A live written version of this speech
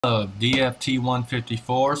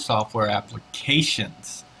DFT154 software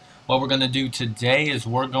applications. What we're going to do today is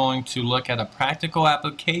we're going to look at a practical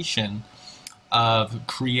application of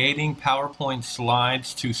creating PowerPoint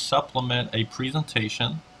slides to supplement a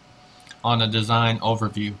presentation on a design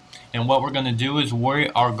overview. And what we're going to do is we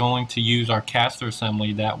are going to use our caster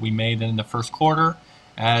assembly that we made in the first quarter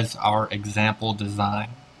as our example design.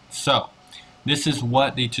 So this is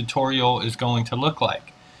what the tutorial is going to look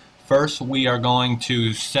like. First, we are going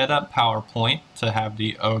to set up PowerPoint to have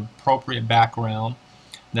the appropriate background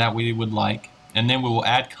that we would like, and then we will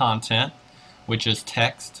add content, which is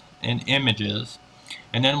text and images,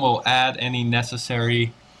 and then we'll add any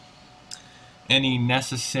necessary animations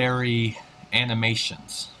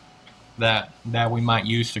that we might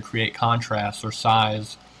use to create contrast or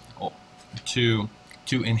size to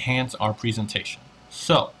enhance our presentation.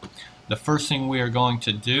 So the first thing we are going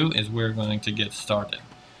to do is we're going to get started.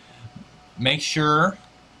 Make sure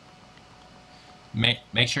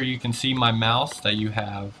you can see my mouse, that you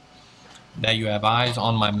have eyes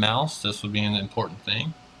on my mouse. This would be an important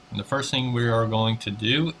thing. And the first thing we are going to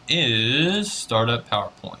do is start up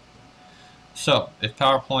PowerPoint. So if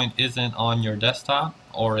PowerPoint isn't on your desktop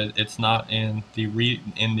or it's not in the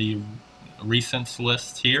recents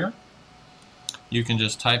list here, you can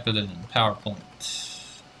just type it in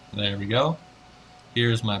PowerPoint. There we go.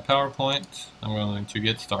 Here's my PowerPoint. I'm going to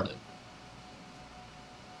get started.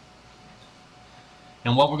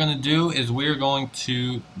 And what we're going to do is we're going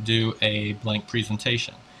to do a blank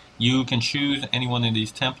presentation. You can choose any one of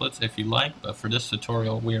these templates if you like, but for this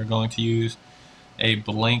tutorial we are going to use a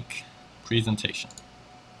blank presentation.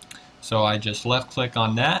 So I just left click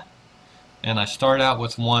on that and I start out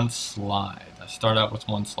with one slide.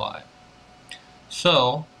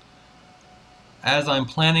 So as I'm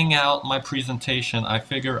planning out my presentation, I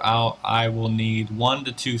figure out I will need 1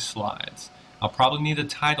 to 2 slides. I'll probably need a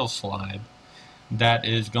title slide that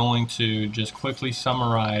is going to just quickly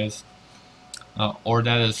summarize or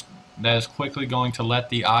that is quickly going to let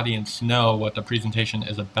the audience know what the presentation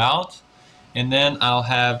is about, and then I'll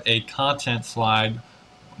have a content slide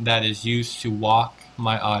that is used to walk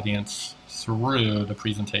my audience through the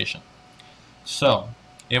presentation. So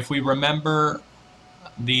if we remember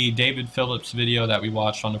the David Phillips video that we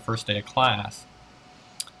watched on the first day of class,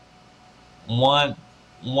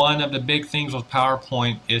 one of the big things with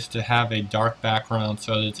PowerPoint is to have a dark background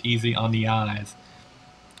so that it's easy on the eyes.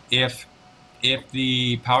 If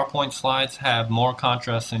the PowerPoint slides have more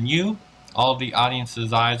contrast than you, all of the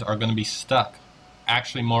audience's eyes are going to be stuck,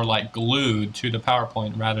 actually more like glued to the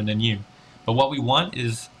PowerPoint rather than you. But what we want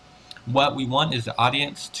is the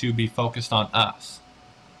audience to be focused on us.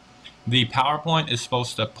 The PowerPoint is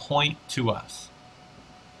supposed to point to us.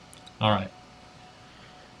 Alright.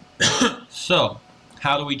 So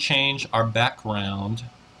how do we change our background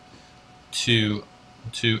to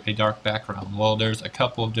a dark background? Well, there's a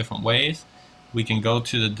couple of different ways. We can go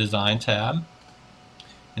to the Design tab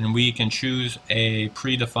and we can choose a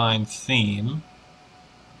predefined theme.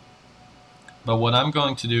 But what I'm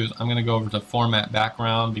going to do is I'm going to go over to Format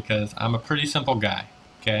Background because I'm a pretty simple guy.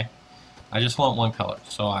 Okay, I just want one color.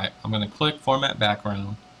 So I'm going to click Format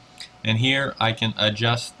Background, and here I can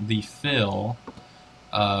adjust the fill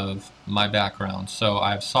of my background. So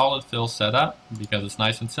I have solid fill set up because it's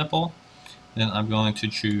nice and simple. Then I'm going to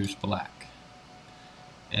choose black,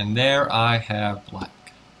 and there I have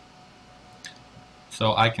black.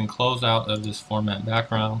 So I can close out of this format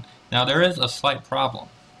background. Now there is a slight problem.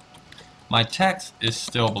 My text is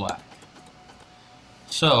still black.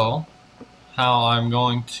 So how I'm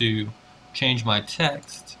going to change my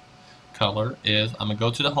text color is I'm going to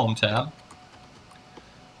go to the Home tab,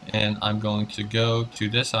 and I'm going to go to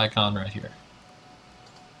this icon right here,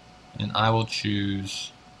 and I will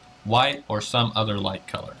choose white or some other light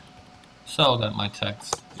color so that my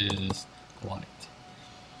text is white.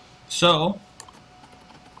 So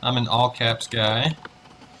I'm an all caps guy,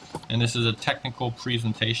 and this is a technical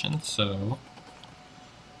presentation, so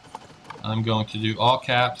I'm going to do all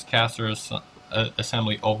caps caster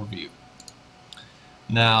assembly overview.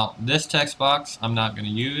 Now this text box I'm not going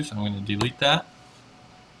to use. I'm going to delete that.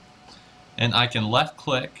 And I can left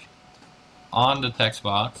click on the text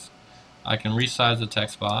box. I can resize the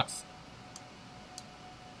text box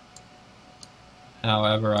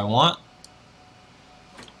however I want.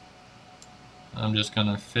 I'm just going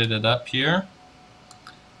to fit it up here,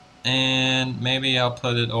 and maybe I'll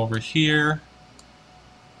put it over here.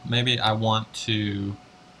 Maybe I want to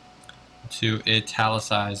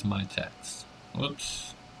italicize my text.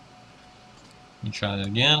 Whoops. Let me try that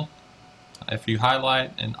again. If you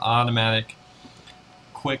highlight an automatic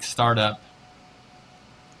quick startup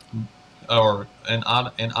or an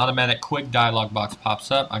automatic quick dialog box pops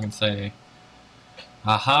up. I can say,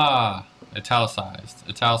 aha, italicized.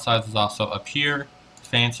 Italicized is also up here.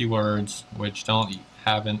 Fancy words which don't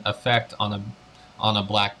have an effect on a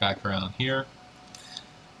black background here.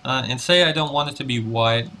 And say I don't want it to be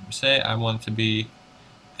white. Say I want it to be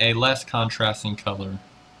a less contrasting color.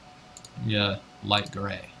 Yeah, light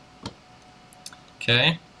gray.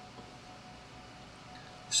 Okay.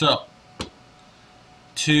 So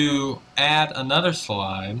to add another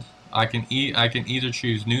slide, I can either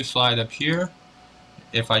choose new slide up here.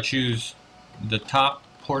 If I choose the top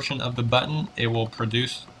portion of the button, it will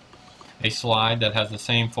produce a slide that has the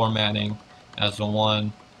same formatting as the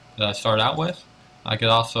one that I start out with. I could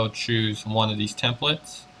also choose one of these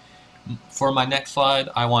templates. For my next slide,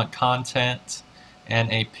 I want content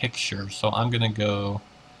and a picture. So I'm going to go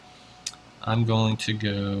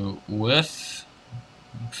with,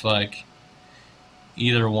 looks like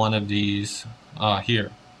either one of these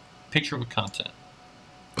here, picture with content.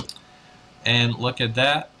 And look at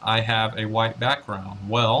that, I have a white background.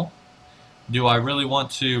 Well, do I really want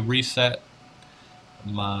to reset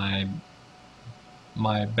my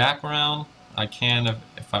background? I can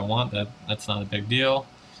if I want. That's not a big deal.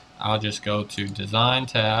 I'll just go to Design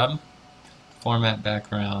tab, Format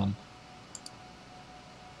Background,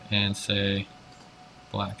 and say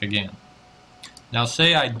black again. Now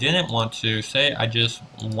say I didn't want to, say I just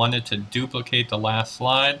wanted to duplicate the last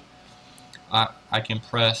slide, I can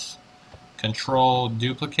press Control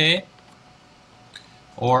Duplicate,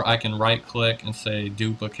 or I can right click and say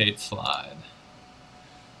Duplicate Slide.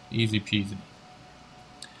 Easy peasy.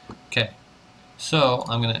 Okay, so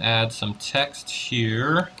I'm going to add some text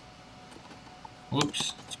here.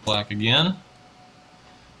 Whoops, it's black again.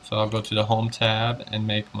 So I'll go to the Home tab and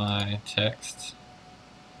make my text.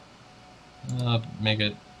 I'll make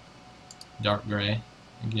it dark gray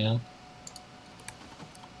again.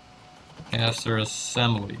 Caster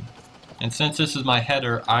Assembly. And since this is my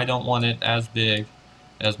header, I don't want it as big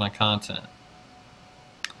as my content.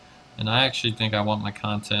 And I actually think I want my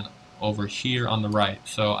content over here on the right.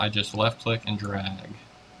 So I just left click and drag.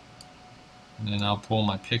 And then I'll pull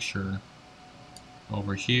my picture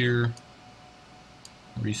over here,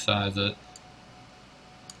 resize it.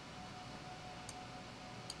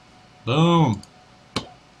 Boom!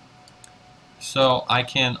 So I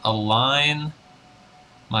can align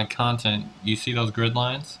my content. You see those grid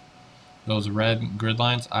lines? Those red grid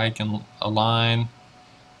lines? I can align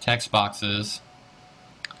text boxes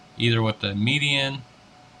either with the median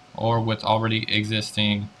or with already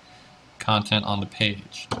existing content on the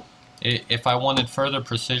page. If I wanted further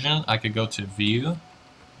precision, I could go to View,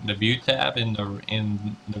 the View tab in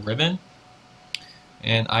the ribbon,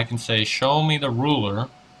 and I can say, show me the ruler,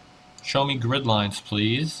 show me grid lines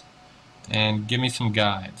please, and give me some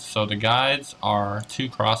guides. So the guides are two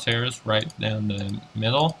crosshairs right down the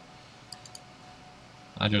middle.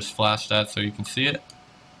 I just flashed that so you can see it.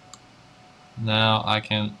 Now I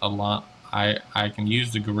can I can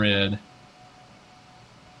use the grid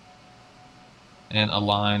and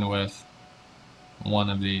align with one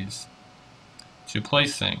of these to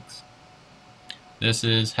place things. This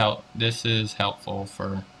is helpful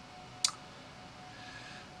for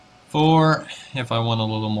if I want a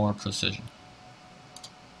little more precision.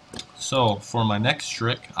 So for my next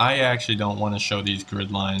trick, I actually don't want to show these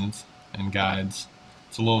grid lines and guides.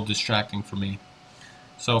 It's a little distracting for me.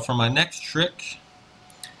 So for my next trick,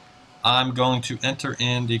 I'm going to enter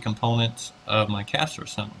in the components of my caster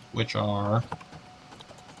assembly, which are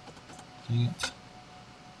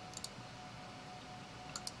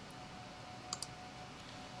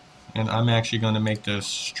and I'm actually going to make this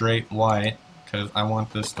straight white because I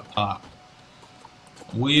want this to pop.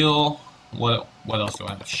 Wheel, what else do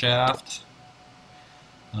I have? Shaft,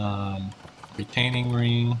 retaining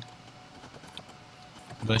ring,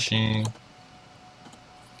 bushing,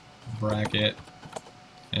 bracket,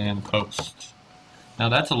 and post. Now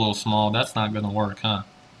that's a little small, that's not going to work, huh?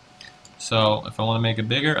 So if I want to make it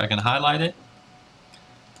bigger, I can highlight it,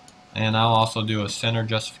 and I'll also do a center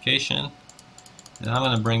justification, and I'm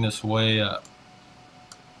going to bring this way up.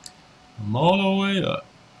 I'm all the way up.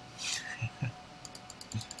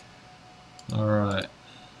 Alright.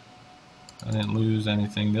 I didn't lose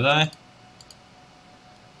anything, did I?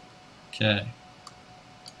 Okay.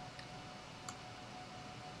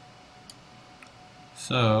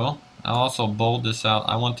 So, I'll also bold this out.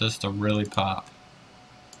 I want this to really pop.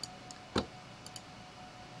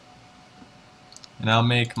 And I'll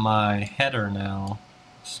make my header now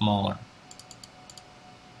smaller.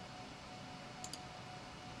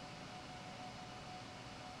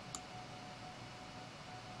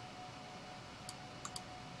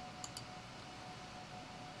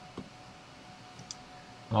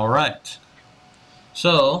 Alright,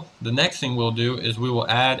 so the next thing we'll do is we will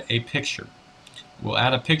add a picture. We'll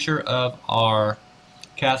add a picture of our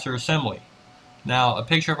caster assembly. Now, a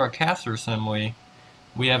picture of our caster assembly,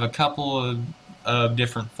 we have a couple of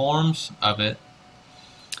different forms of it.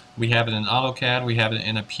 We have it in AutoCAD, we have it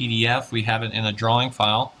in a PDF, we have it in a drawing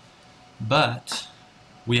file, but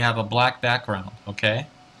we have a black background, okay?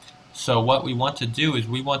 So what we want to do is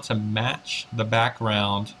we want to match the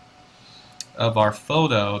background of our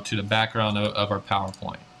photo to the background of our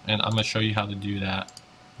PowerPoint. And I'm going to show you how to do that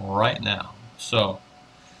right now. So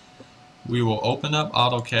we will open up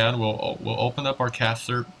AutoCAD, we'll open up our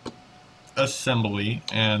caster assembly,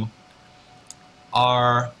 and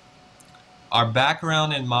our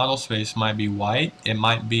background in model space might be white, it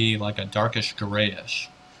might be like a darkish grayish,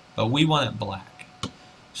 but we want it black.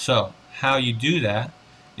 So how you do that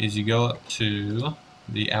is you go up to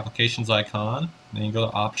the applications icon, then you go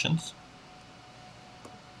to options,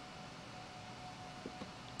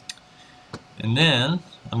 and then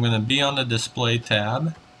I'm going to be on the display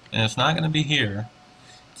tab, and it's not going to be here,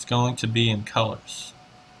 it's going to be in colors.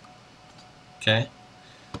 Okay,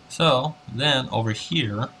 so then over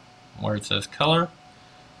here where it says color,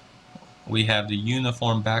 we have the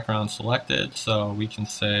uniform background selected, so we can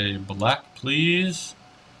say black please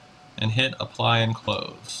and hit apply and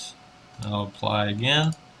close. I'll apply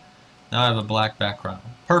again. Now I have a black background.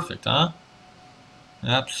 Perfect, huh?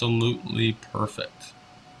 Absolutely perfect.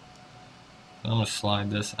 I'm going to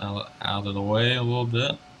slide this out of the way a little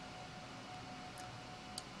bit.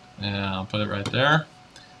 And I'll put it right there.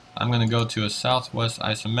 I'm going to go to a southwest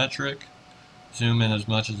isometric, zoom in as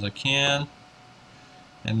much as I can,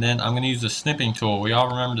 and then I'm going to use the snipping tool. We all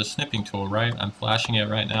remember the snipping tool, right? I'm flashing it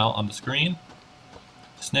right now on the screen.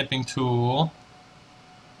 Snipping tool,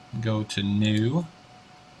 go to new,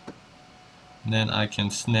 and then I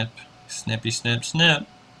can snip, snippy snip snip.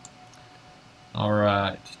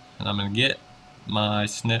 Alright, and I'm going to get my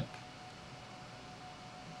snip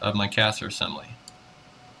of my caster assembly.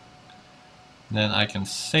 Then I can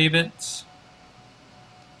save it,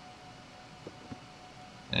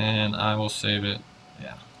 and I will save it,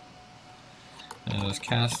 yeah, as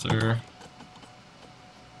caster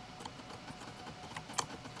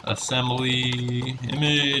assembly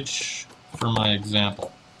image for my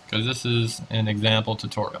example, because this is an example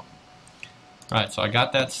tutorial. Right, so I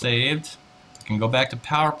got that saved. I can go back to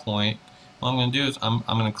PowerPoint. What I'm going to do is I'm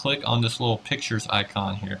going to click on this little pictures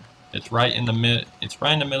icon here. It's right in the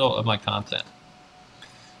middle of my content.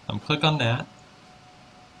 I'm click on that,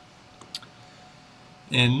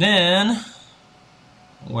 and then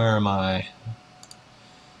where am I?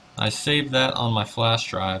 I saved that on my flash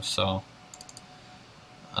drive, so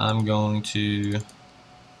I'm going to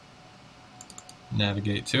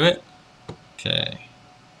navigate to it. Okay,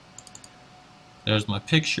 there's my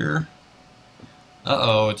picture.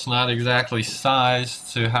 Uh-oh, it's not exactly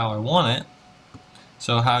sized to how I want it.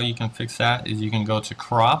 So how you can fix that is you can go to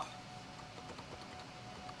crop,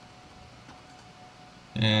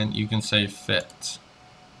 and you can say fit.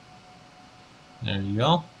 There you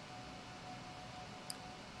go.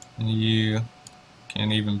 And you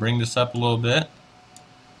can even bring this up a little bit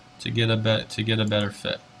to get a better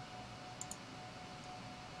fit.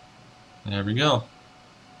 There we go.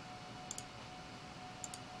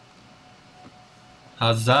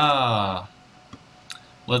 Huzzah!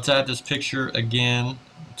 Let's add this picture again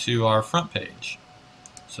to our front page.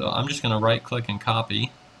 So I'm just going to right click and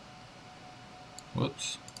copy.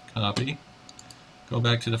 Whoops, copy. Go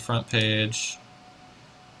back to the front page,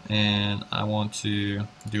 and I want to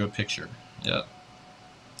do a picture. Yep.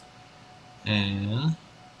 And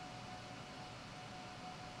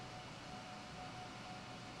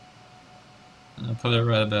I'll put it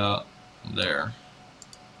right about there.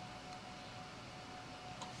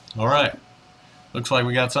 Alright. Looks like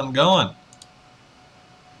we got something going.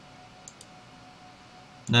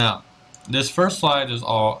 Now, this first slide is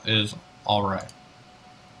alright.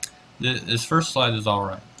 This first slide is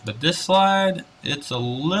alright, but this slide, it's a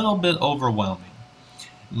little bit overwhelming.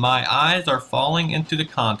 My eyes are falling into the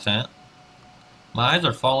content. My eyes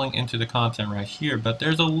are falling into the content right here, but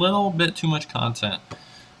there's a little bit too much content.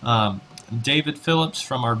 David Phillips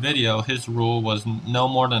from our video, his rule was no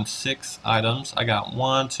more than 6 items. I got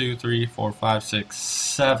 1, 2, 3, 4, 5, 6,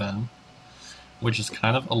 7, which is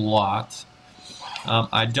kind of a lot.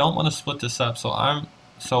 I don't want to split this up,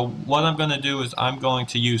 so what I'm going to do is I'm going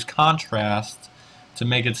to use contrast to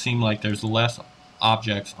make it seem like there's less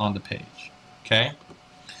objects on the page. Okay?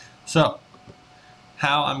 So,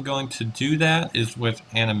 how I'm going to do that is with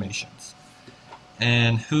animations.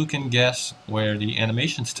 And who can guess where the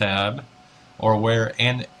animations tab, or where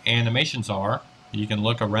animations are You can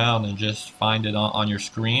look around and just find it on your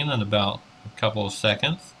screen in about a couple of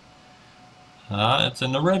seconds. It's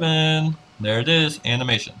in the ribbon. There it is,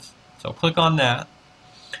 animations. So click on that,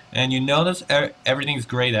 and you notice everything's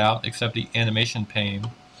grayed out except the animation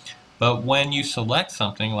pane. But when you select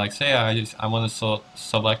something, like say I want to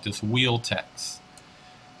select this wheel text,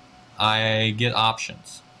 I get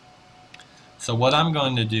options. So what I'm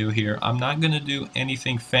going to do here, I'm not going to do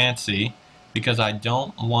anything fancy because I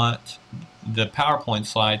don't want the PowerPoint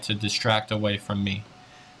slide to distract away from me.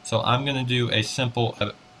 So I'm going to do a simple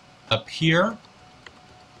appear,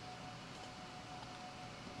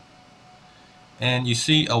 and you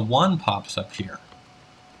see a 1 pops up here.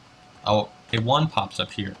 Oh, a 1 pops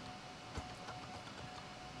up here.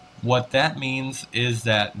 What that means is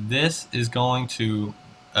that this is going to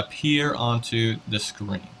appear onto the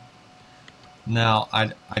screen. Now,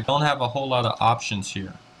 I don't have a whole lot of options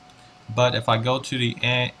here, but if I go to the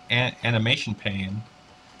animation pane,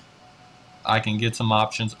 I can get some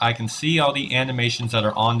options. I can see all the animations that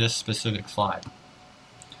are on this specific slide.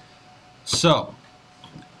 So,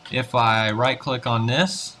 if I right click on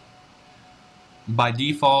this, by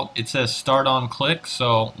default it says start on click,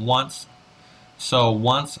 so once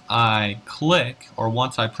I click, or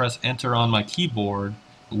once I press enter on my keyboard,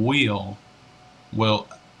 wheel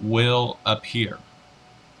will appear.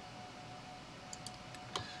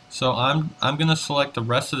 So I'm going to select the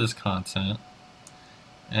rest of this content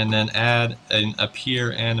and then add an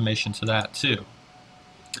appear animation to that too.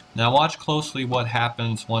 Now watch closely what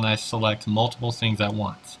happens when I select multiple things at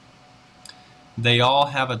once. They all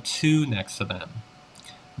have a 2 next to them.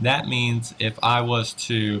 That means if I was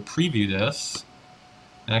to preview this,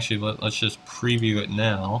 actually let's just preview it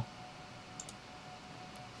now.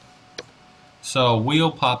 So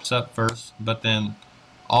wheel pops up first, but then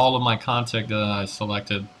all of my content that I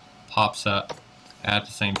selected pops up at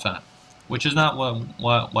the same time, which is not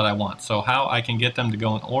what I want. So how I can get them to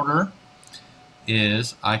go in order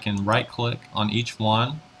is I can right click on each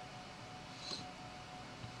one.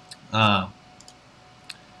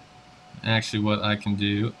 Actually what I can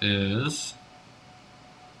do is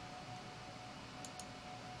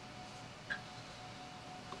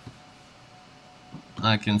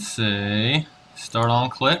I can say start on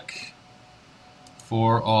click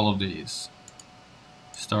for all of these.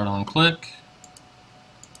 Start on click,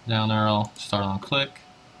 down arrow, start on click,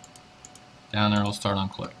 down arrow, start on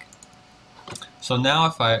click. So now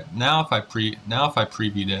if I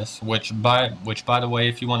preview this, which by the way,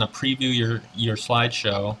 if you want to preview your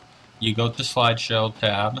slideshow, you go to slideshow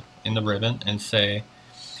tab in the ribbon and say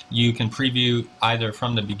you can preview either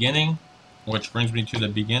from the beginning, which brings me to the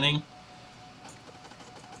beginning,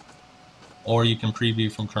 or you can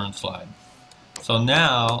preview from current slide. So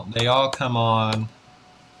now they all come on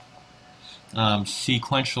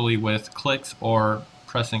sequentially with clicks or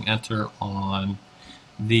pressing enter on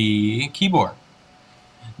the keyboard.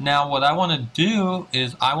 Now what I want to do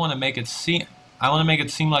is I want to make it seem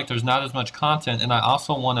like there's not as much content, and I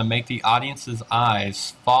also want to make the audience's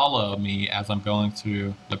eyes follow me as I'm going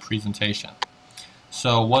through the presentation.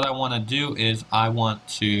 So what I want to do is I want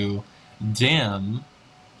to dim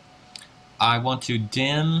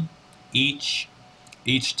each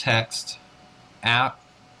text after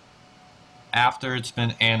it's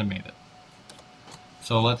been animated.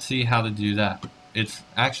 So let's see how to do that. It's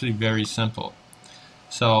actually very simple.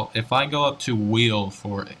 So if I go up to wheel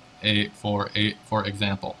for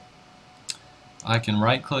example, I can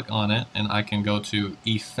right click on it and I can go to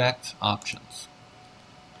effect options.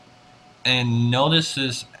 And notice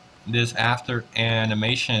this after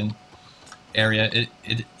animation area,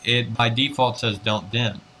 it by default says don't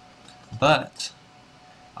dim, but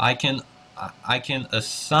I can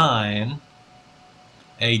assign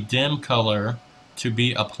a dim color to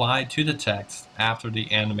be applied to the text after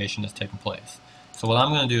the animation has taken place. So what I'm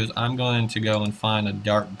going to do is I'm going to go and find a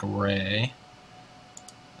dark gray.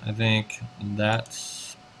 I think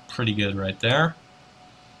that's pretty good right there.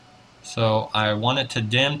 So I want it to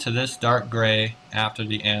dim to this dark gray after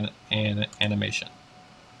the animation.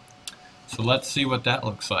 So let's see what that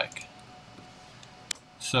looks like.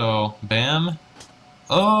 So bam.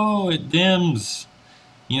 Oh, it dims.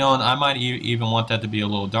 You know, and I might even want that to be a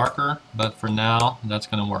little darker, but for now that's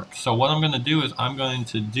going to work. So what I'm going to do is I'm going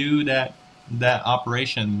to do that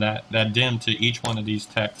operation, that dim to each one of these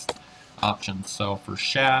text options. So for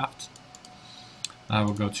shaft, I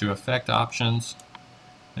will go to effect options,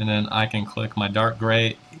 and then I can click my dark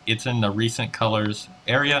gray. It's in the recent colors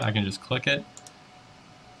area. I can just click it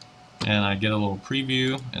and I get a little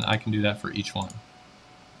preview, and I can do that for each one.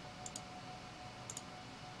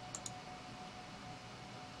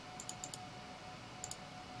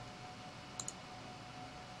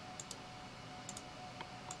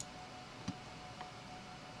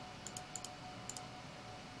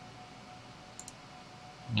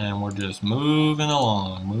 and we're just moving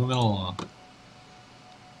along, moving along,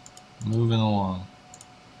 moving along.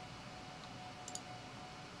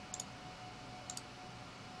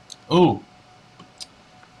 Ooh,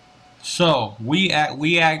 so we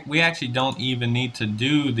actually don't even need to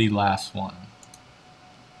do the last one.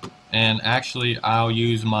 And actually, I'll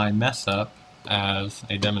use my mess up as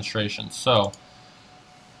a demonstration. So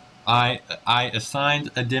I assigned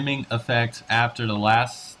a dimming effect after the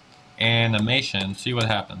last animation. See what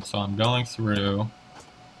happens. So I'm going through,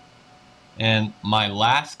 and my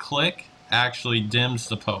last click actually dims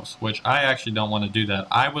the post, which I actually don't want to do that.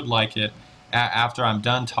 I would like it after I'm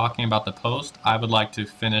done talking about the post. I would like to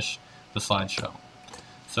finish the slideshow.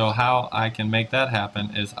 So how I can make that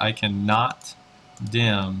happen is I can not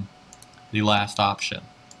dim the last option.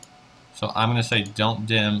 So I'm going to say don't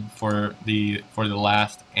dim for the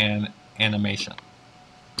last animation.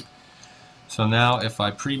 So now if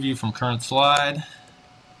I preview from current slide,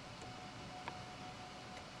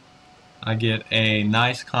 I get a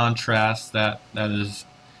nice contrast that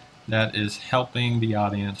is helping the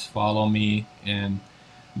audience follow me in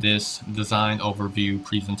this design overview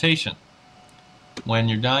presentation. When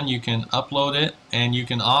you're done, you can upload it, and you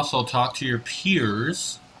can also talk to your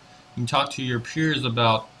peers. You can talk to your peers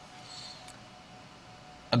about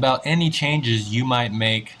any changes you might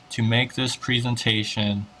make to make this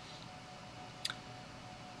presentation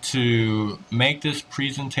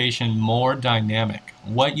more dynamic.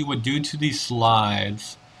 What you would do to these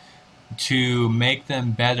slides to make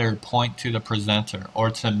them better point to the presenter, or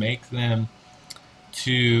to make them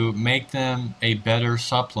a better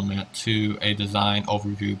supplement to a design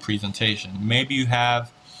overview presentation. Maybe you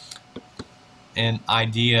have an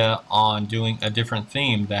idea on doing a different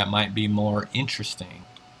theme that might be more interesting.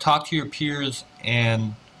 Talk to your peers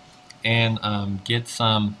and get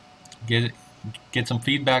some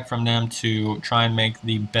feedback from them to try and make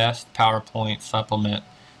the best PowerPoint supplement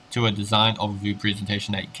to a design overview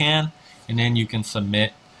presentation that you can, and then you can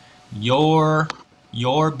submit your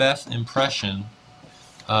best impression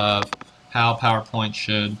of how PowerPoint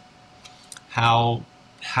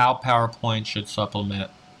should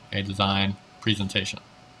supplement a design presentation.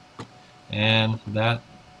 And that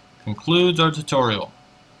concludes our tutorial.